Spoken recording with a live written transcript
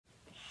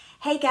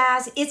Hey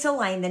guys, it's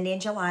Elaine, the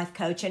Ninja Life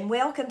Coach, and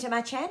welcome to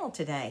my channel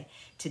today.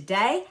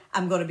 Today,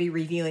 I'm going to be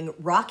reviewing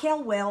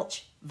Raquel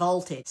Welch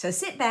Voltage. So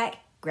sit back,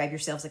 grab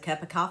yourselves a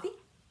cup of coffee.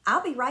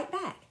 I'll be right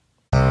back.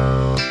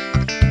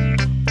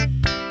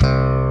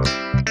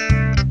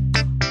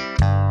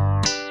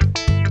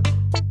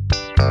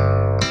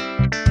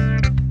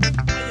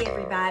 Hey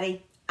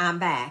everybody, I'm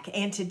back,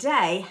 and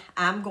today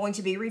I'm going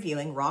to be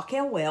reviewing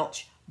Raquel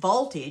Welch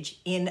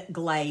Voltage in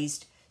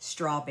Glazed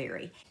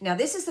Strawberry. Now,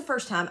 this is the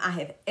first time I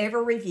have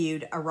ever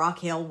reviewed a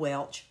Raquel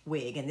Welch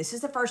wig, and this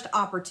is the first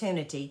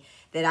opportunity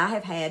that I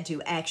have had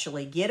to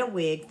actually get a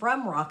wig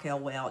from Raquel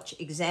Welch,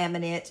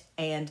 examine it,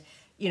 and,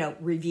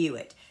 review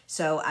it.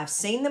 So I've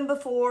seen them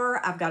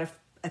before. I've got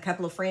a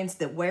couple of friends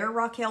that wear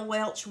Raquel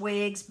Welch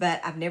wigs,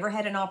 but I've never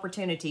had an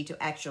opportunity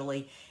to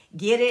actually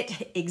get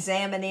it,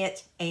 examine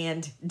it,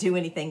 and do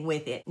anything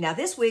with it. Now,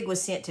 this wig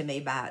was sent to me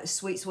by a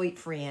sweet, sweet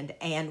friend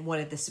and one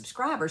of the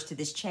subscribers to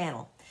this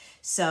channel.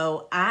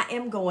 So I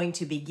am going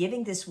to be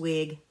giving this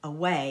wig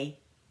away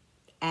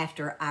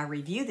after I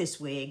review this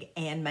wig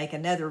and make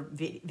another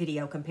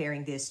video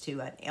comparing this to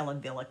an Ellen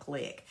Villa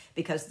click,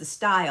 because the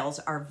styles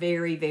are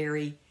very,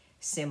 very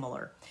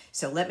similar.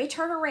 So let me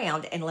turn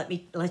around and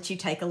let you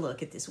take a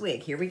look at this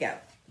wig. Here we go.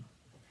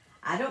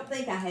 I don't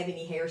think I have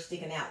any hair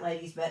sticking out,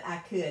 ladies, but I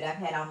could. I've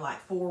had on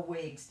like 4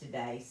 wigs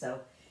today, so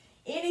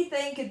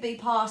anything could be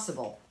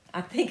possible. I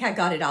think I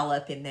got it all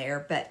up in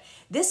there, but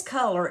this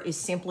color is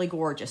simply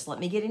gorgeous. Let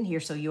me get in here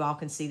so you all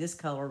can see this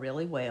color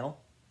really well.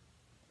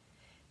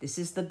 This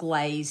is the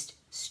Glazed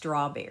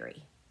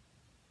Strawberry.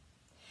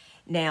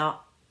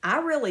 Now,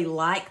 I really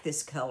like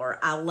this color.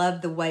 I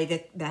love the way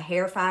that the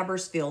hair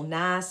fibers feel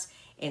nice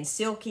and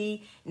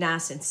silky,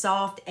 nice and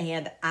soft,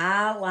 and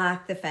I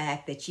like the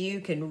fact that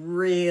you can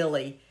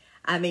really,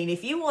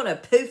 if you want to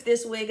poof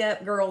this wig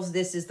up, girls,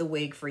 this is the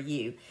wig for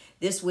you.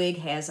 This wig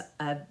has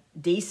a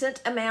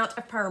decent amount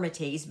of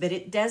permatease, but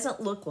it doesn't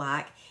look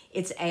like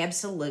it's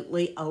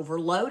absolutely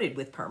overloaded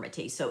with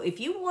permatease. So if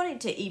you wanted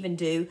to even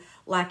do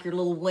like your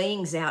little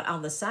wings out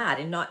on the side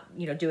and not,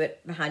 do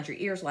it behind your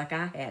ears like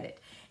I had it,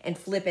 and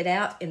flip it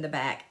out in the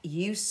back,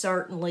 you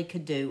certainly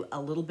could do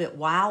a little bit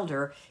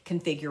wilder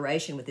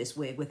configuration with this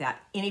wig without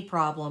any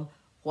problem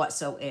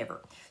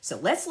whatsoever. So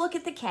let's look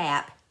at the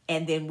cap,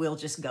 and then we'll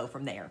just go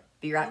from there.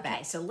 Be right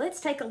back. So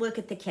let's take a look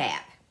at the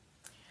cap.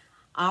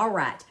 All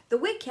right, the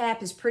wig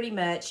cap is pretty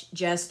much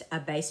just a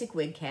basic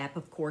wig cap.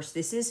 Of course,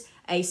 this is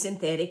a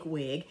synthetic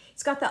wig.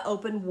 It's got the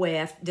open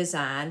weft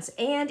designs,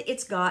 and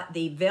it's got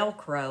the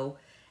Velcro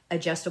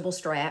adjustable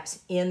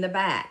straps in the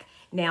back.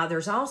 Now,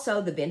 there's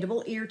also the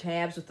bendable ear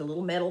tabs with the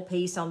little metal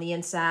piece on the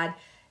inside.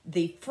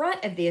 The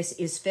front of this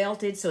is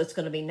felted, so it's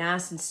going to be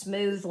nice and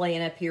smooth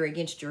laying up here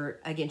against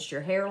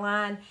your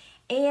hairline,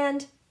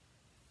 and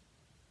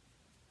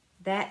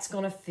that's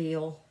going to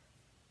feel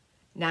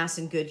nice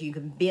and good. You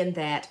can bend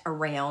that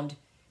around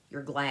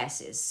your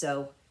glasses.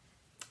 So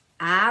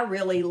I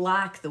really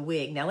like the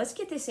wig. Now let's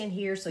get this in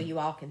here so you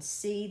all can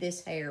see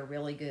this hair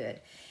really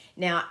good.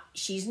 Now,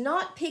 she's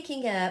not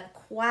picking up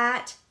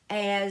quite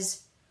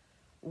as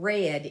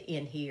red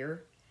in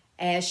here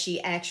as she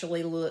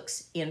actually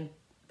looks in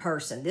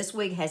person. This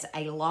wig has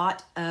a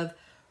lot of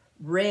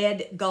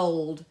red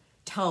gold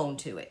tone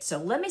to it. So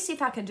let me see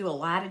if I can do a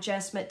light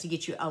adjustment to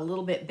get you a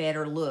little bit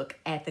better look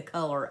at the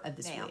color of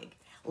this wig.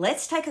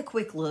 Let's take a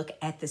quick look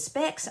at the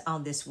specs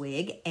on this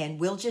wig, and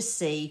we'll just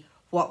see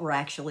what we're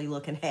actually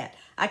looking at.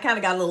 I kind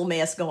of got a little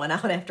mess going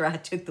on after I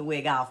took the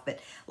wig off, but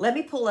let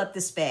me pull up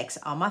the specs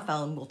on my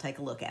phone. We'll take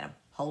a look at them.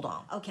 Hold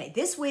on. Okay,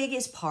 this wig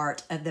is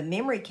part of the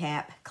memory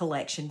cap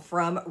collection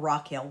from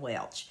Raquel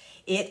Welch.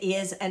 It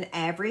is an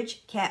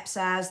average cap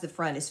size. The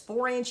front is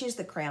 4 inches,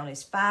 the crown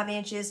is 5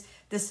 inches,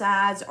 the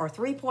sides are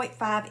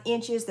 3.5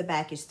 inches, the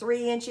back is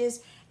 3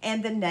 inches,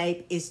 and the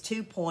nape is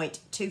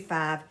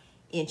 2.25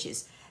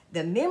 inches.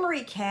 The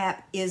memory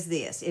cap is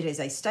this. It is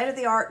a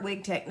state-of-the-art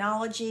wig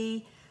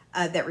technology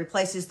that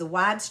replaces the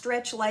wide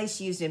stretch lace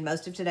used in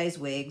most of today's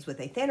wigs with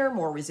a thinner,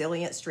 more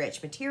resilient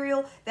stretch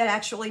material that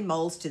actually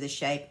molds to the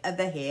shape of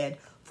the head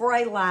for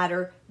a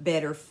lighter,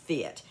 better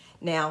fit.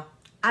 Now,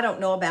 I don't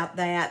know about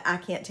that. I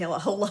can't tell a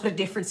whole lot of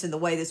difference in the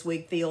way this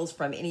wig feels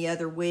from any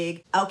other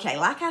wig. Okay,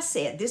 like I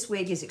said, this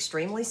wig is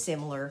extremely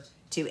similar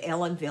to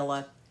Ellen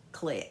Villa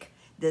Click.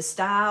 The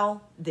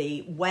style,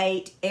 the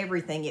weight,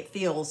 everything, it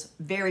feels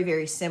very,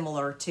 very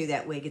similar to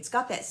that wig. It's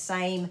got that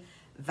same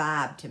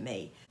vibe to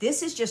me.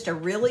 This is just a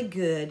really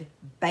good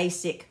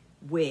basic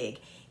wig.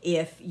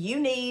 If you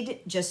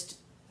need just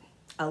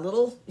a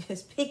little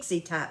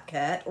pixie type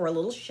cut or a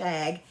little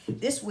shag,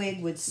 this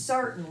wig would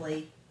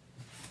certainly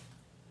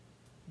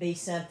be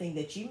something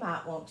that you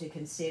might want to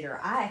consider.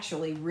 I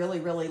actually really,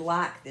 really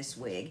like this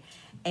wig.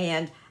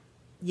 And,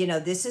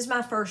 this is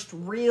my first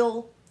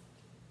real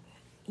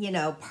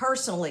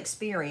personal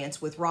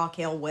experience with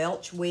Raquel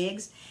Welch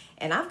wigs.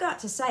 And I've got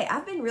to say,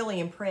 I've been really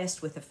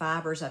impressed with the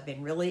fibers. I've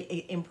been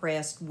really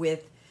impressed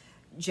with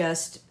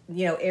just,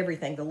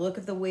 everything. The look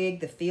of the wig,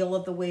 the feel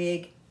of the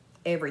wig,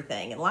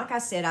 everything. And like I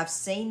said, I've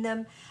seen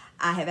them.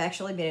 I have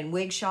actually been in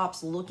wig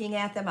shops looking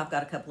at them. I've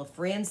got a couple of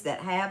friends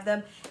that have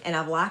them, and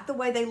I've liked the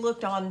way they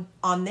looked on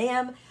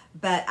them,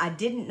 but I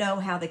didn't know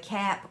how the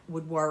cap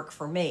would work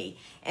for me.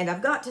 And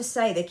I've got to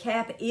say, the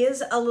cap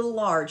is a little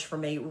large for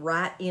me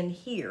right in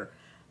here,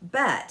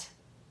 but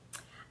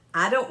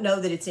I don't know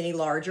that it's any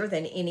larger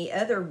than any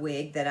other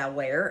wig that I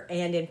wear,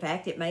 and in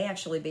fact, it may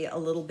actually be a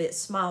little bit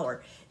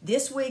smaller.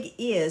 This wig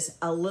is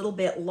a little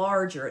bit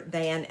larger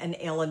than an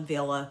Ellen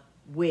Villa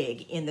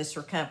wig in the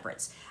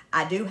circumference.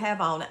 I do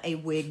have on a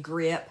wig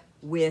grip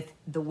with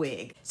the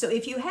wig. So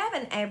if you have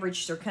an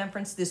average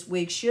circumference, this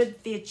wig should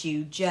fit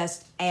you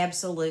just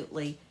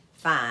absolutely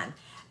fine.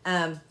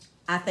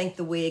 I think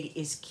the wig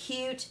is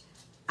cute.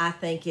 I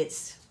think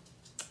it's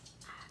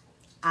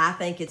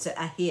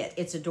a hit.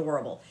 It's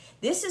adorable.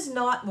 This is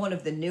not one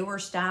of the newer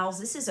styles.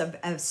 This is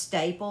a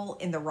staple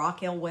in the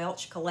Raquel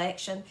Welch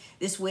collection.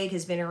 This wig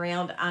has been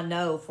around, I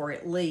know, for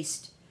at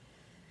least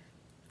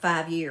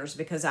 5 years,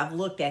 because I've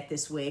looked at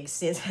this wig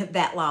since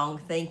that long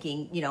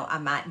thinking, you know, I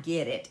might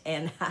get it,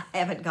 and I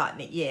haven't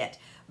gotten it yet.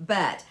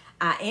 But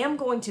I am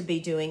going to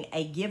be doing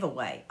a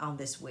giveaway on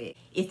this wig.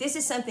 If this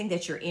is something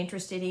that you're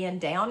interested in,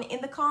 down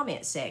in the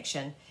comment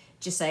section,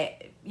 just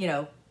say, you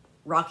know,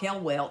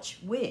 Raquel Welch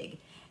wig.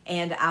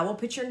 And I will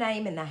put your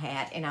name in the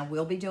hat, and I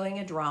will be doing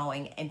a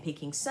drawing and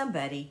picking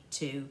somebody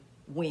to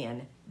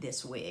win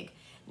this wig.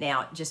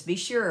 Now, just be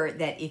sure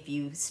that if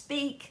you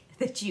speak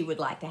that you would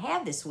like to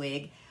have this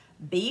wig,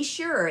 be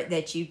sure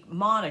that you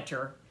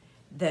monitor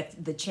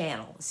the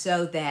channel,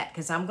 so that,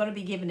 because I'm going to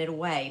be giving it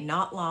away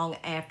not long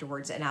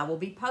afterwards, and I will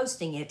be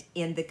posting it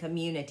in the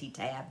community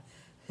tab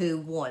who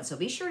won. So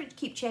be sure to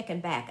keep checking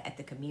back at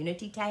the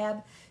community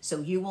tab so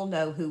you will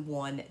know who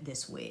won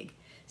this wig.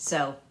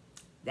 So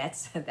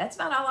that's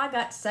about all I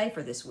got to say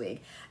for this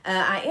wig.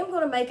 I am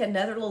going to make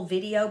another little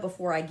video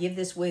before I give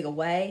this wig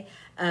away,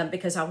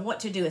 because I want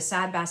to do a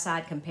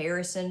side-by-side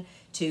comparison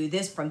to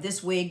this, from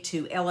this wig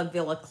to Ellen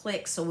Villa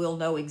Click, so we'll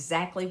know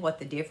exactly what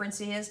the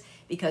difference is,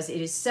 because it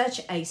is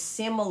such a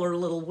similar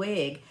little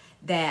wig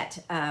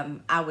that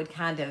I'd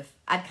kind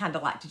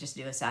of like to just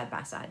do a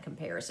side-by-side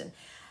comparison.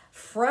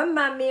 From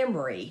my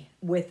memory,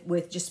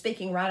 with just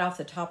speaking right off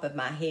the top of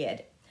my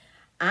head,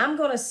 I'm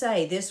going to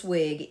say this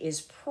wig is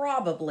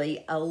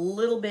probably a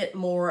little bit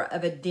more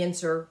of a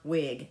denser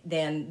wig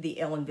than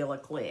the Ellen Villa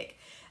Click.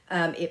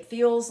 It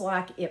feels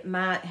like it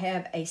might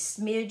have a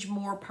smidge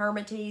more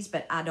permatease,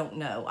 but I don't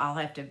know. I'll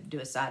have to do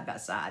a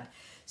side-by-side.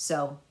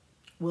 So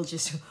we'll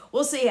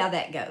see how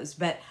that goes.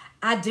 But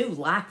I do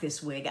like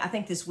this wig. I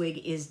think this wig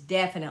is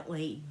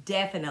definitely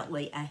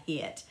a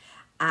hit.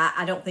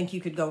 I don't think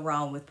you could go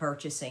wrong with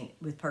purchasing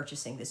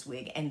this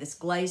wig. And this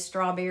glazed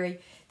strawberry,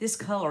 this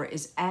color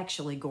is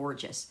actually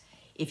gorgeous.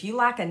 If you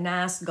like a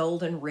nice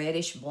golden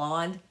reddish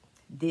blonde,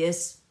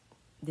 this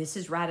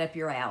is right up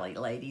your alley,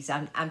 ladies.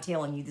 I'm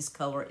telling you, this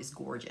color is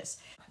gorgeous.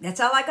 That's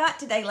all I got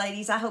today,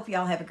 ladies. I hope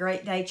y'all have a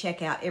great day.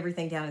 Check out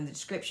everything down in the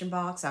description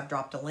box. I've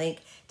dropped a link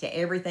to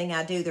everything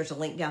I do. There's a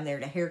link down there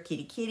to Hair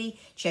Kitty Kitty.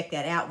 Check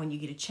that out when you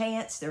get a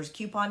chance. There's a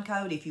coupon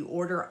code if you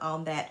order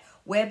on that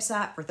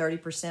website for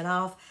 30%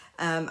 off.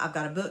 I've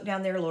got a book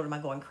down there, Lord Am I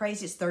Going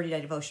Crazy? It's 30-day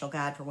devotional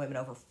guide for women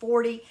over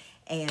 40.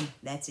 And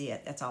that's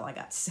it. That's all I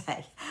got to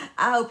say.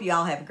 I hope you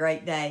all have a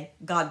great day.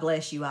 God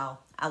bless you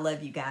all. I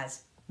love you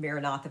guys.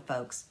 Maranatha,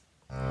 folks.